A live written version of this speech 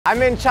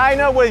I'm in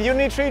China with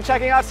UNITREE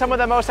checking out some of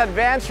the most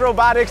advanced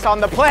robotics on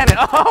the planet.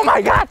 Oh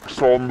my God!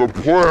 On the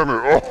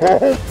planet.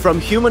 Oh.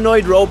 From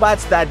humanoid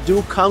robots that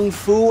do kung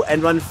fu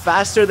and run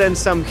faster than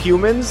some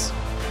humans,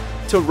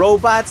 to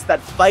robots that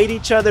fight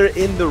each other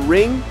in the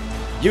ring,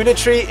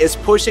 UNITREE is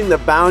pushing the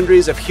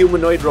boundaries of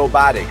humanoid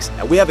robotics,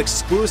 and we have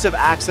exclusive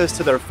access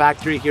to their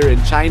factory here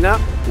in China,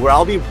 where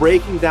I'll be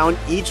breaking down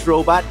each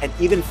robot and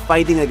even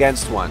fighting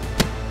against one.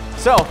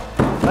 So,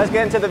 let's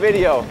get into the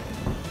video.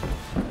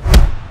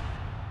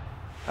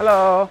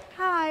 Hello.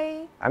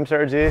 Hi, I'm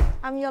Sergi.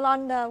 I'm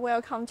Yolanda.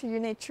 Welcome to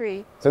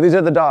UNITREE. So these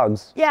are the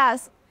dogs.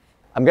 Yes.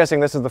 I'm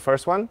guessing this is the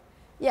first one?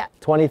 Yeah.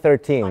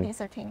 2013.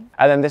 2013.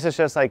 And then this is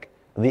just like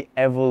the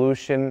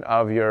evolution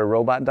of your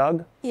robot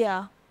dog?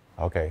 Yeah.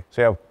 Okay,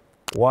 so you have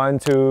 1,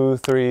 2,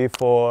 3,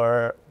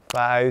 4,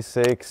 5,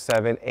 6,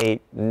 7,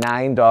 8,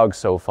 9 dogs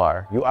so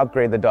far. You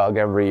upgrade the dog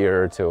every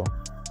year or two.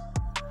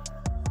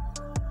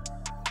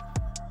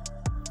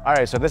 All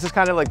right, so this is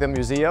kind of like the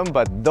museum,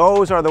 but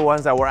those are the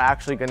ones that we're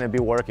actually going to be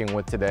working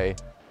with today.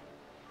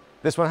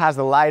 This one has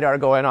the LiDAR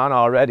going on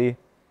already.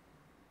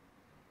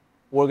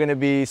 We're going to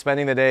be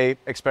spending the day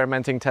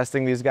experimenting,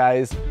 testing these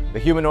guys, the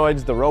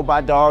humanoids, the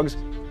robot dogs.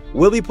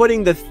 We'll be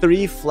putting the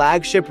 3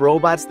 flagship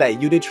robots that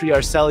UNITREE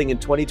are selling in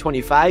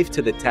 2025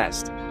 to the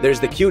test. There's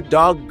the cute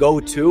dog Go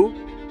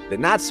 2, the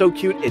not so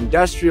cute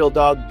industrial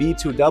dog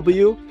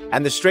B2W,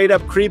 and the straight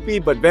up creepy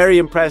but very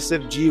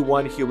impressive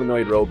G1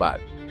 humanoid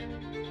robot.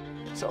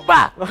 So,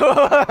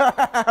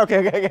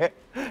 okay,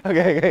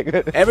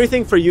 good.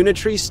 Everything for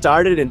UNITREE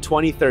started in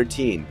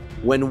 2013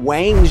 when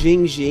Wang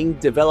Jingjing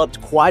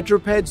developed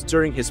quadrupeds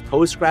during his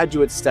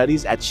postgraduate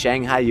studies at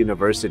Shanghai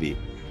University.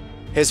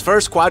 His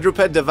first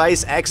quadruped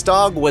device,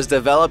 X-Dog, was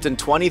developed in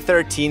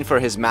 2013 for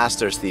his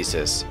master's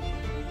thesis.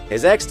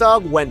 His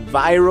X-Dog went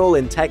viral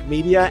in tech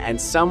media and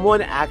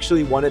someone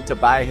actually wanted to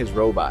buy his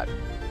robot.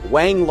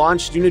 Wang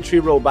launched UNITREE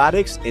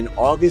Robotics in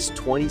August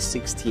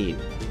 2016.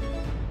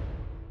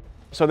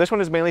 So this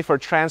one is mainly for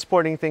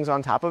transporting things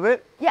on top of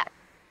it? Yeah.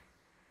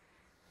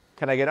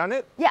 Can I get on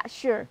it? Yeah,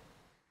 sure.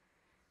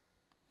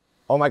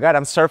 Oh my God,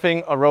 I'm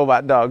surfing a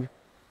robot dog.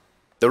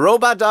 The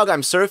robot dog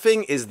I'm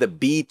surfing is the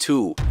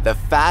B2, the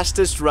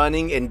fastest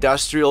running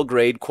industrial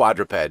grade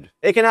quadruped.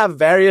 It can have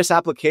various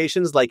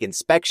applications like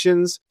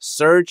inspections,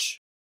 search,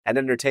 and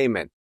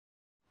entertainment.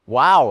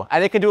 Wow,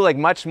 and it can do like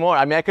much more.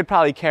 I mean, I could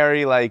probably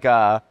carry like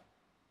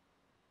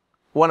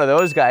one of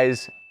those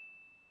guys.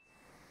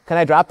 Can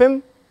I drop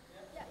him?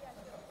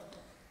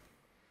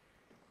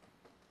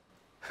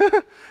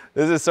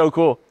 This is so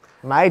cool.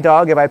 My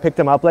dog, if I picked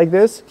him up like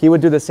this, he would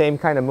do the same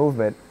kind of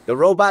movement. The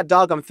robot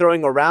dog I'm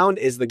throwing around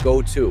is the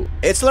Go 2.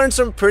 It's learned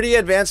some pretty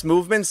advanced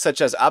movements such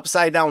as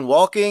upside down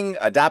walking,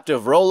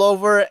 adaptive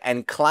rollover,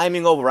 and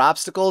climbing over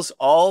obstacles,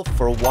 all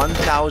for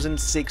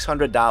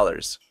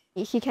 $1,600.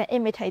 He can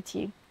imitate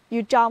you.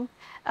 You jump,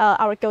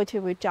 our Go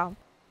 2 will jump.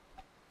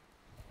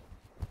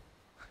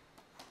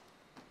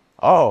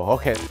 Oh,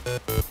 okay.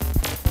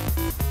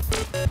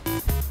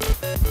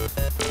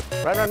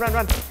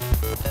 Run.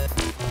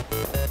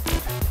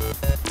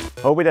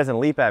 Hope he doesn't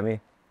leap at me.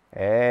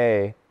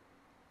 Hey.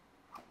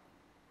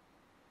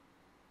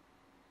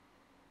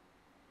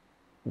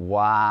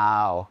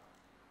 Wow.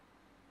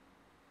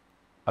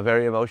 A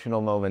very emotional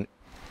moment.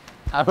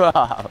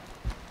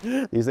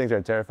 These things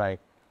are terrifying.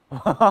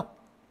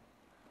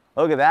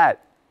 Look at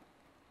that.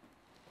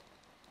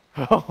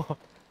 Oh,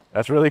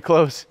 that's really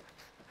close.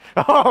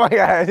 Oh my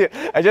God.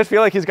 I just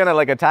feel like he's gonna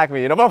like attack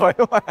me, you know?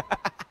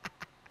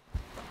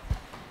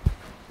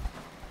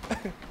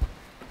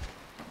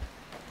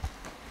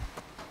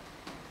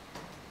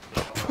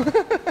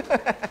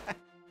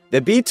 The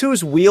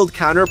B2's wheeled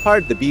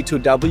counterpart, the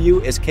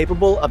B2W, is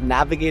capable of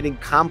navigating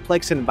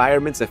complex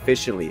environments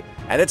efficiently,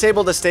 and it's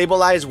able to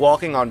stabilize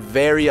walking on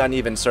very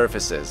uneven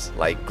surfaces,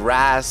 like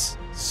grass,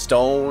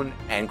 stone,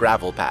 and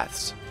gravel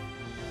paths.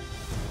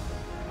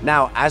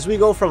 Now, as we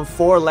go from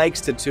 4 legs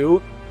to 2,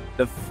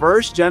 the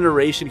first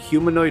generation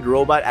humanoid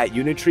robot at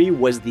UNITREE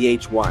was the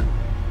H1.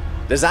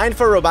 Designed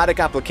for robotic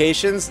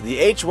applications, the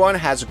H1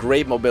 has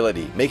great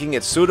mobility, making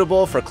it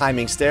suitable for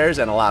climbing stairs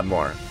and a lot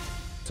more.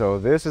 So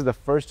this is the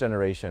first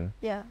generation.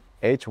 Yeah.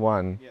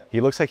 H1. Yeah.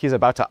 He looks like he's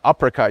about to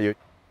uppercut you.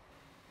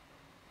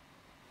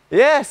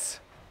 Yes!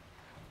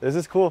 This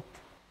is cool.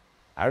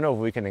 I don't know if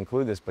we can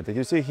include this, but did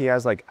you see he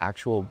has like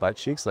actual butt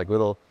cheeks, like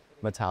little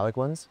metallic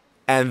ones?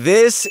 And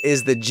this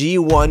is the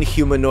G1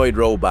 humanoid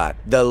robot,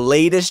 the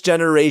latest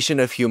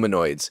generation of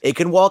humanoids. It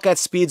can walk at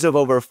speeds of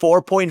over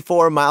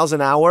 4.4 miles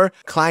an hour,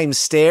 climb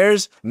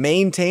stairs,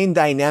 maintain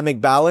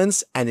dynamic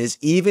balance, and is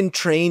even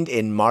trained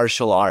in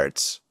martial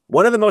arts.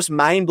 One of the most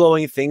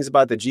mind-blowing things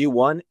about the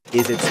G1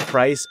 is its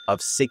price of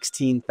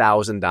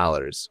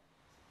 $16,000. Is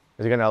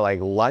he gonna like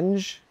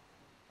lunge?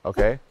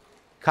 Okay.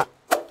 Pop,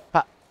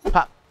 pop,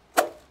 pop.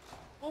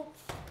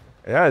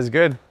 Yeah, it's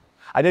good.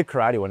 I did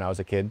karate when I was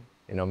a kid.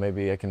 You know,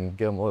 maybe I can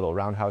give him a little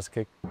roundhouse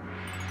kick.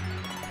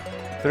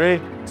 3,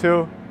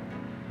 2,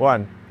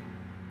 1.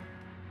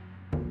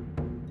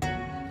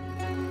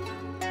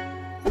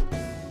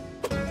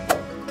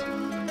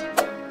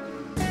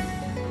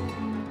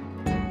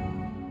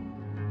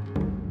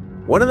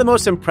 One of the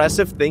most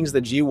impressive things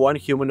the G1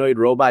 humanoid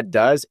robot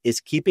does is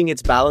keeping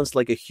its balance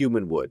like a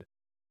human would.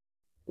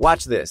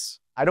 Watch this.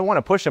 I don't want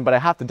to push him, but I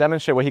have to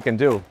demonstrate what he can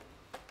do.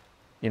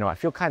 You know, I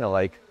feel kind of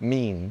like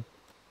mean.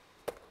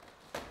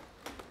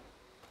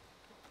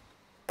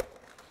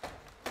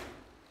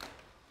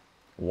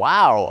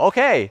 Wow,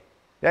 okay.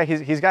 Yeah,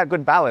 he's got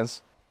good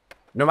balance.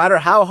 No matter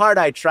how hard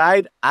I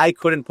tried, I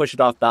couldn't push it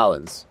off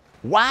balance.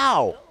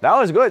 Wow, that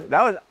was good.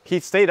 He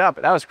stayed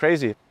up. That was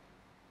crazy.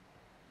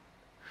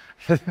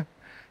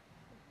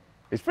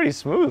 He's pretty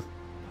smooth.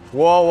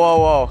 Whoa, whoa,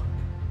 whoa.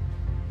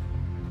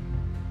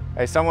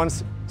 Hey,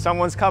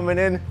 someone's coming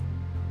in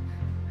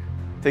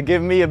to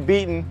give me a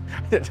beating.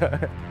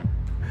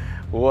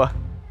 Whoa.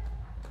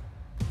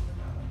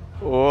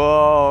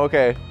 Whoa,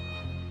 okay.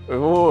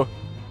 Whoa.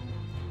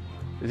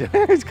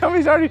 He's coming,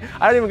 he's already,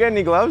 I didn't even get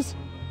any gloves.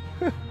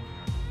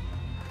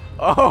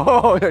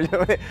 Oh,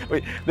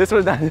 wait, this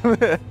was not,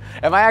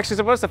 am I actually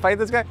supposed to fight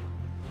this guy?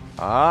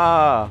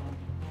 Ah,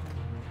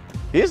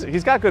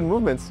 he's got good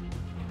movements.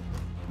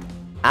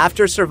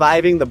 After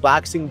surviving the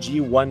boxing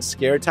G1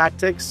 scare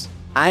tactics,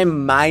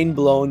 I'm mind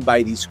blown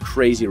by these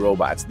crazy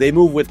robots. They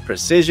move with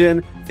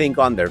precision, think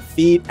on their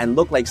feet, and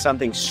look like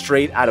something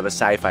straight out of a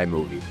sci-fi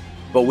movie.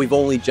 But we've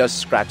only just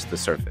scratched the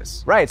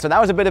surface. Right, so that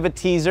was a bit of a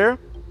teaser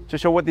to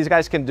show what these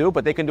guys can do,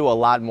 but they can do a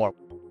lot more.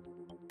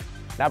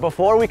 Now,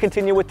 before we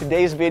continue with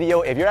today's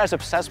video, if you're as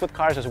obsessed with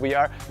cars as we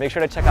are, make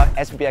sure to check out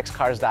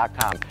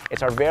sbxcars.com.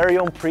 It's our very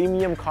own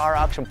premium car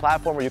auction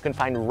platform where you can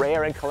find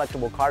rare and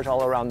collectible cars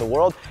all around the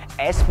world.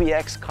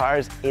 SBX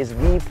Cars is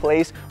the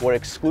place where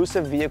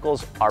exclusive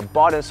vehicles are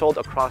bought and sold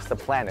across the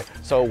planet.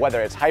 So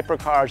whether it's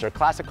hypercars or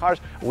classic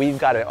cars, we've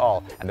got it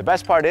all. And the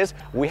best part is,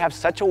 we have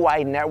such a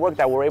wide network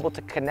that we're able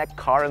to connect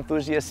car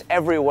enthusiasts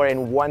everywhere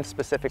in one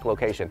specific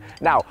location.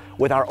 Now,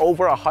 with our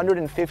over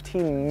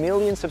 115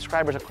 million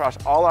subscribers across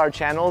all our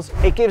channels,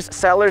 it gives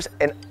sellers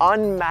an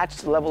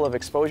unmatched level of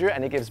exposure,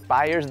 and it gives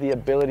buyers the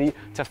ability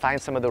to find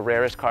some of the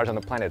rarest cars on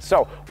the planet.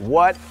 So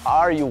what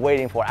are you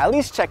waiting for? At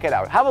least check it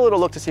out. Have a little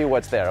look to see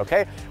what's there,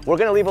 okay? We're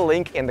gonna leave a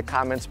link in the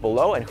comments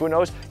below, and who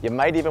knows, you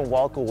might even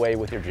walk away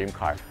with your dream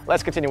car.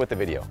 Let's continue with the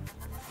video.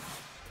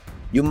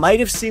 You might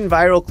have seen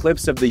viral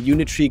clips of the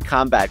UNITREE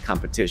combat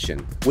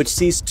competition, which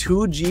sees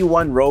two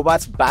G1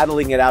 robots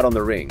battling it out on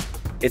the ring.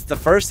 It's the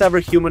first ever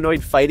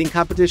humanoid fighting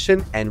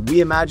competition, and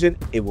we imagine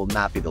it will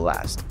not be the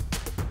last.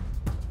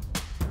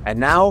 And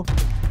now,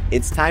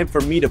 it's time for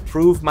me to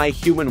prove my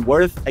human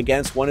worth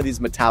against one of these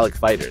metallic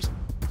fighters.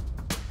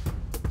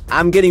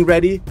 I'm getting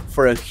ready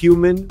for a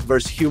human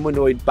versus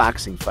humanoid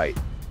boxing fight.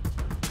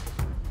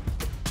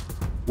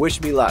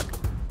 Wish me luck.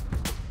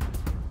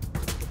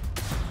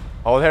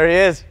 Oh, there he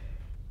is.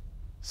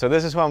 So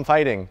this is who I'm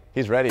fighting.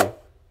 He's ready.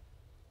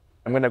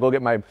 I'm gonna go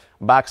get my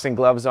boxing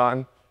gloves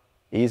on,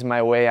 ease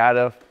my way out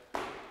of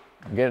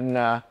getting,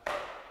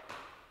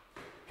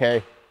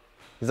 okay.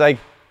 He's like,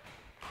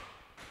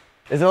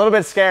 it's a little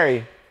bit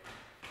scary.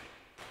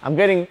 I'm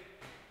getting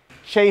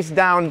chased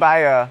down by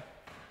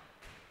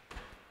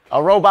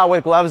a robot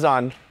with gloves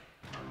on.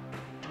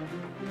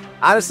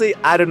 Honestly,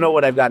 I don't know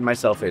what I've gotten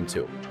myself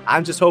into.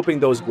 I'm just hoping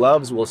those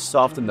gloves will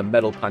soften the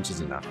metal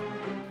punches enough.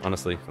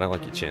 Honestly, I don't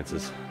like your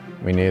chances.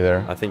 Me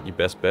neither. I think your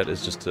best bet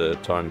is just to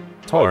try and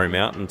tire him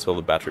out until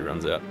the battery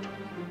runs out.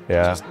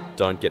 Yeah. Just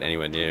don't get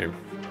anywhere near him.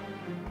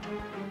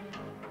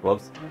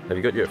 Gloves, have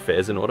you got your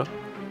affairs in order?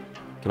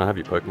 Can I have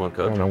your Pokemon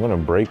card? I'm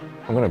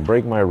gonna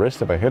break my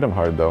wrist if I hit him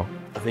hard though.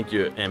 I think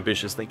you're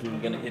ambitious thinking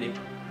you're gonna hit him.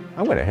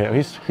 I'm gonna hit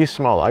him. He's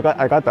small. I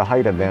got the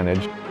height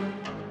advantage.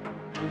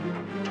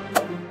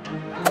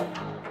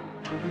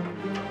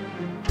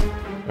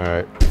 All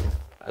right.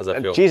 How's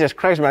that feel? Jesus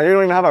Christ, man! You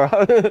don't even have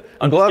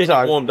a gloves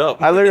on. Warmed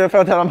up. I literally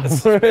felt that on my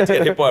Get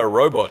hit by a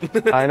robot.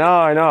 I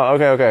know.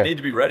 Okay. You need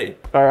to be ready.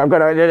 All right, I'm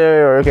gonna.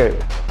 Okay.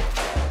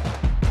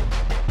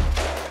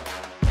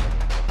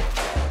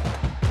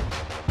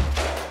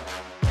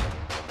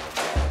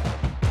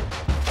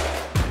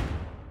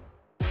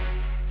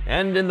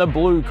 And in the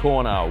blue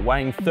corner,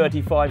 weighing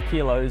 35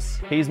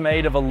 kilos, he's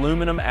made of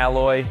aluminum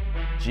alloy,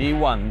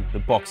 G1, the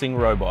boxing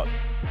robot.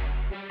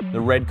 The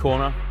red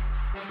corner,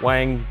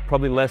 weighing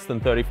probably less than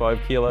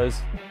 35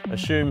 kilos,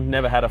 assume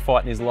never had a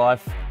fight in his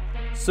life,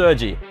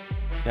 Sergi.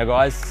 Now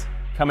guys,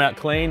 come out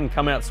clean,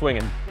 come out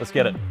swinging. Let's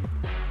get it.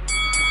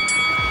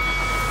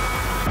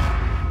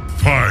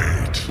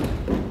 Fight!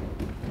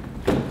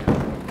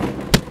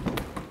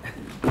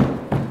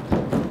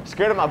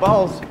 Scared of my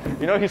balls.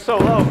 You know, he's so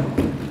low.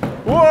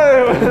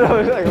 Whoa!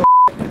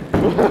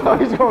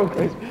 He's going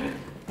crazy.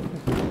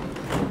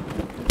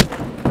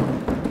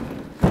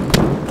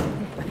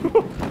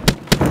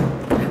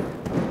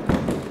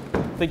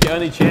 I think your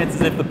only chance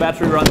is if the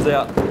battery runs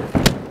out.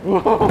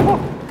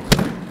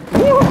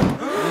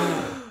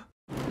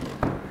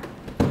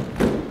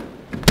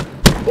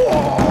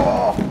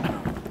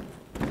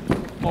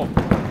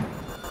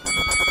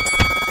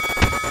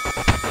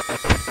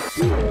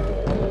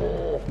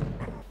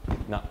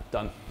 No,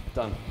 done.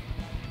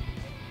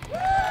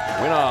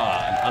 Winner,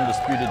 an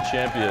undisputed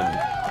champion.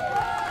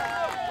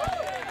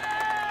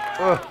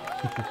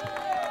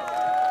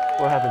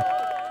 What happened?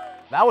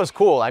 That was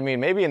cool. I mean,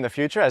 maybe in the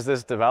future, as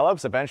this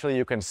develops, eventually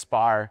you can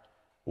spar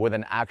with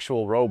an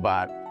actual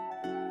robot.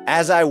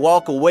 As I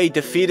walk away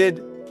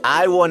defeated,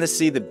 I want to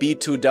see the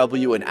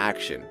B2W in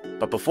action.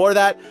 But before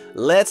that,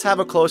 let's have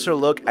a closer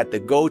look at the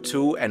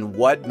Go2 and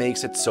what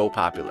makes it so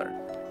popular.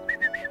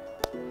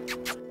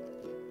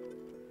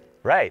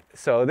 Right,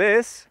 so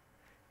this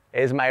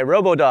is my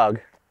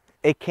RoboDog.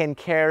 It can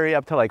carry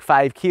up to like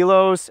 5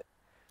 kilos.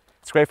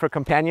 It's great for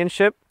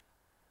companionship.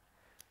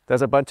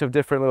 Does a bunch of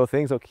different little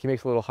things. Okay, he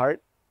makes a little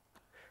heart.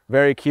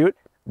 Very cute.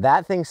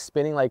 That thing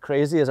spinning like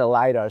crazy is a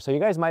LiDAR. So you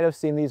guys might have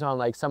seen these on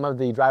like some of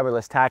the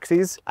driverless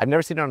taxis. I've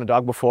never seen it on a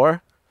dog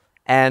before.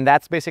 And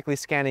that's basically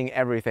scanning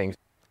everything.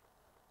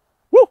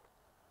 Woo!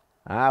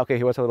 Ah, okay,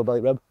 he wants a little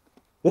belly rub.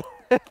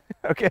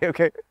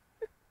 Okay.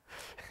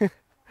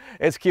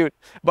 It's cute,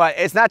 but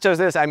it's not just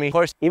this. I mean, of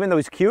course, even though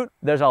he's cute,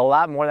 there's a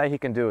lot more that he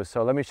can do.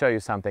 So let me show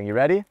you something. You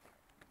ready?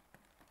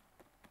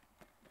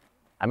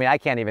 I mean, I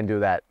can't even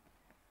do that.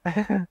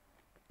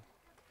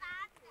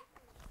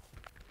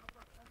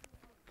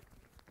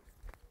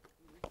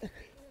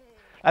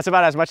 That's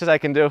about as much as I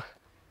can do.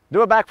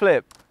 Do a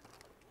backflip.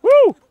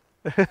 Woo!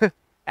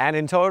 And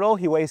in total,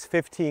 he weighs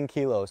 15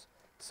 kilos.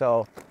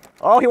 So,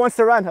 oh, he wants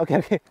to run.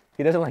 Okay.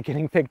 He doesn't like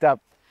getting picked up.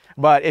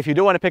 But if you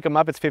do want to pick him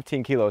up, it's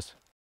 15 kilos.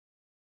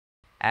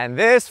 And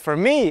this, for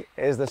me,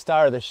 is the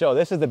star of the show.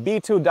 This is the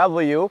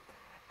B2W,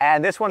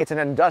 and this one, it's an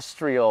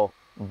industrial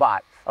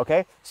bot,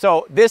 okay?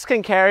 So this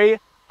can carry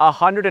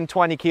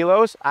 120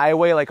 kilos. I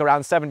weigh like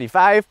around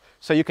 75,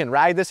 so you can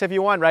ride this if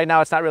you want. Right now,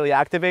 it's not really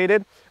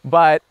activated,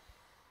 but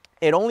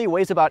it only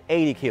weighs about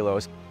 80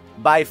 kilos.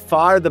 By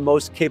far the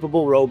most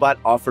capable robot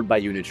offered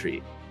by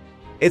UNITREE.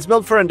 It's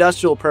built for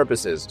industrial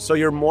purposes, so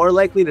you're more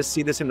likely to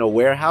see this in a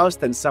warehouse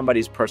than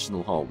somebody's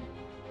personal home.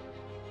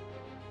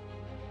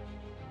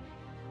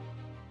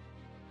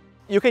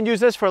 You can use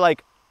this for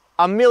like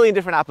a million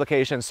different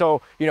applications.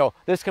 So, you know,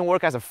 this can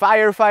work as a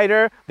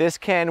firefighter. This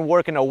can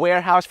work in a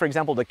warehouse, for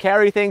example, to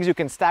carry things. You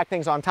can stack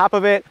things on top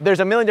of it. There's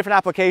a million different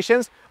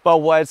applications, but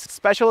what's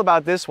special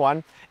about this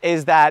one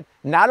is that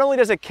not only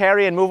does it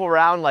carry and move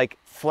around like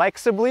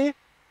flexibly,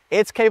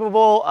 it's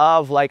capable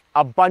of like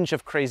a bunch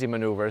of crazy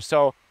maneuvers.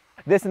 So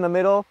this in the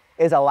middle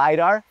is a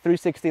LiDAR,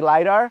 360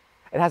 LiDAR.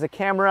 It has a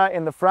camera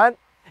in the front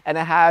and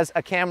it has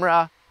a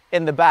camera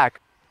in the back.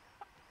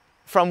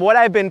 From what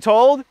I've been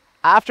told,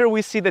 after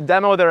we see the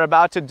demo they're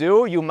about to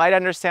do, you might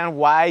understand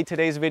why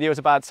today's video is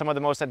about some of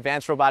the most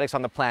advanced robotics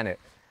on the planet.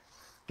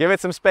 Give it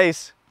some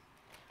space.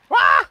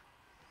 Ah!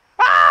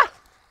 Ah!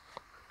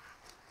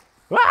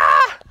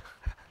 Ah!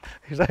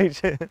 He's like,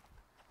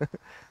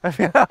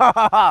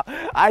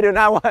 I do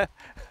not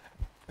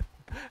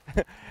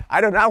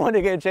want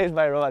to get chased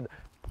by a robot.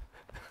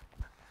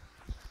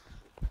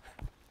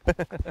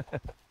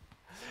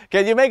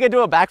 Can you make it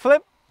do a backflip?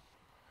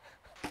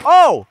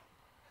 Oh!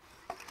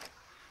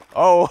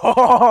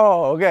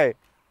 Oh, okay.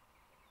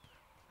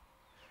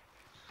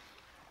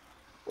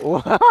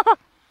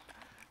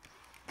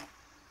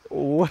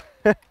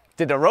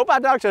 Did the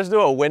robot dog just do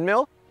a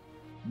windmill?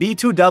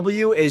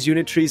 B2W is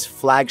UNITREE's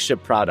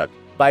flagship product,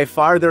 by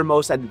far their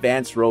most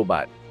advanced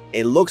robot.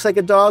 It looks like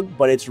a dog,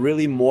 but it's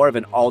really more of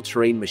an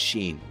all-terrain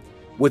machine.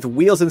 With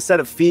wheels instead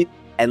of feet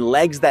and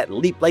legs that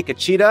leap like a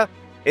cheetah,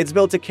 it's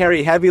built to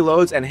carry heavy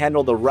loads and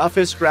handle the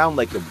roughest ground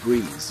like a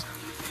breeze.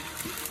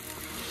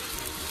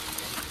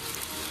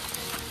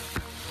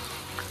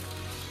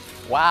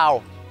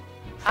 Wow,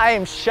 I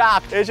am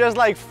shocked. It's just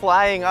like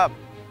flying up.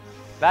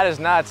 That is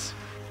nuts.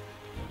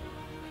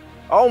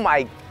 Oh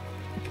my.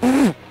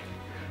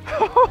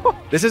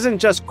 This isn't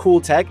just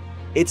cool tech,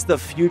 it's the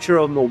future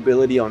of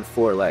mobility on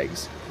 4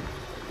 legs.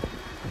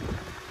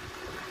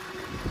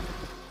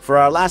 For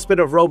our last bit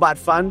of robot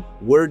fun,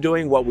 we're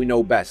doing what we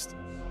know best.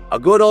 A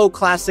good old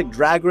classic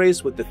drag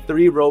race with the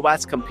 3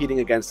 robots competing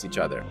against each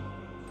other.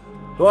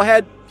 Go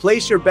ahead,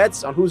 place your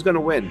bets on who's gonna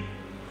win.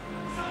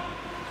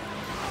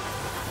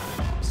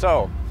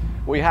 So,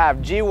 we have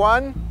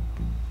G1,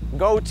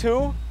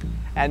 Go2,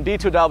 and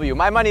B2W.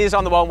 My money is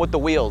on the one with the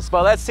wheels,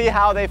 but let's see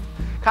how they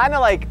kind of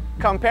like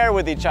compare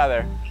with each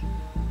other.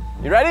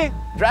 You ready?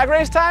 Drag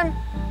race time?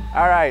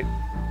 All right.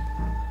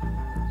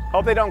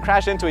 Hope they don't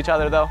crash into each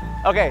other though.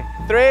 Okay,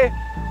 3,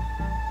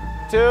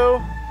 2,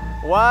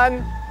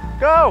 1,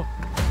 go!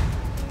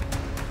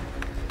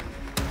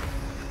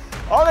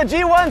 Oh, the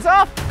G1's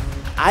off!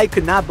 I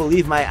could not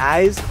believe my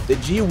eyes. The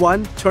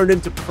G1 turned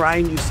into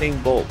prime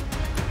Usain Bolt.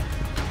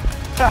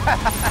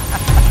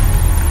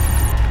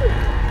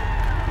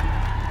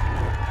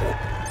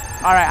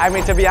 All right, I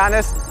mean, to be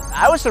honest,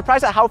 I was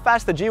surprised at how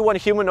fast the G1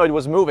 Humanoid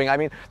was moving. I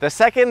mean, the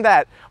second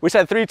that we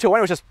said 3, 2, 1,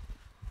 it was just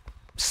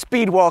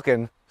speed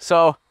walking.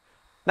 So,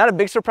 not a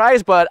big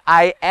surprise, but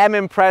I am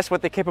impressed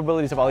with the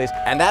capabilities of all these.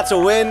 And that's a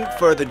win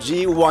for the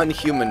G1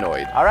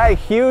 Humanoid. All right,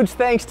 huge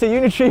thanks to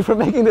UNITREE for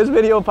making this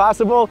video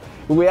possible.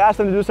 We asked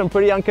them to do some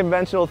pretty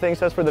unconventional things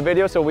just for the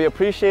video, so we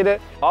appreciate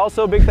it.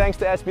 Also, big thanks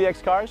to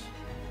SBX Cars.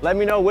 Let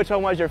me know which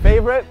one was your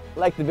favorite.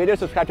 Like the video,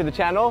 subscribe to the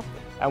channel,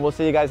 and we'll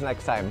see you guys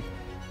next time.